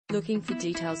Looking for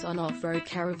details on off-road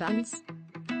caravans?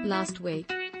 Last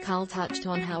week, Carl touched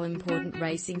on how important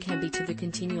racing can be to the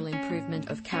continual improvement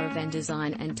of caravan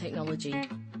design and technology.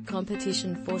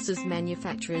 Competition forces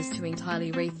manufacturers to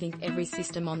entirely rethink every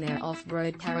system on their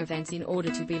off-road caravans in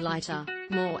order to be lighter,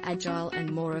 more agile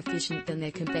and more efficient than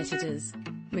their competitors.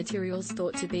 Materials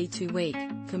thought to be too weak,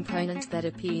 components that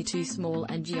appear too small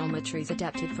and geometries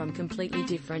adapted from completely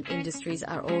different industries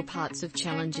are all parts of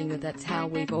challenging the "that's how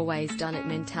we've always done it"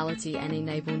 mentality and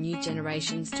enable new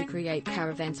generations to create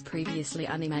caravans previously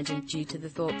unimagined due to the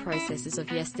thought processes of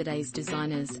yesterday's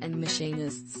designers and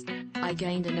machinists. I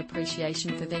gained an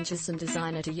appreciation for venturesome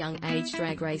design at a young age.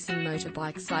 Drag racing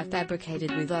motorbikes I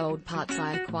fabricated with old parts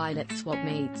I acquired at swap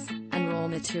meets, and raw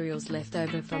materials left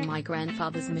over from my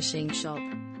grandfather's machine shop.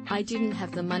 I didn't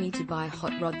have the money to buy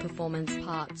hot rod performance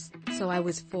parts, so I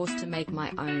was forced to make my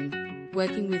own.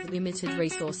 Working with limited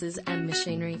resources and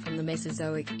machinery from the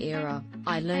Mesozoic era,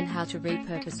 I learned how to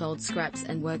repurpose old scraps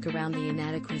and work around the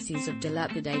inadequacies of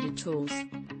dilapidated tools.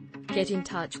 Get in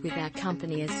touch with our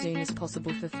company as soon as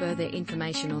possible for further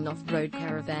information on off-road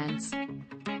caravans.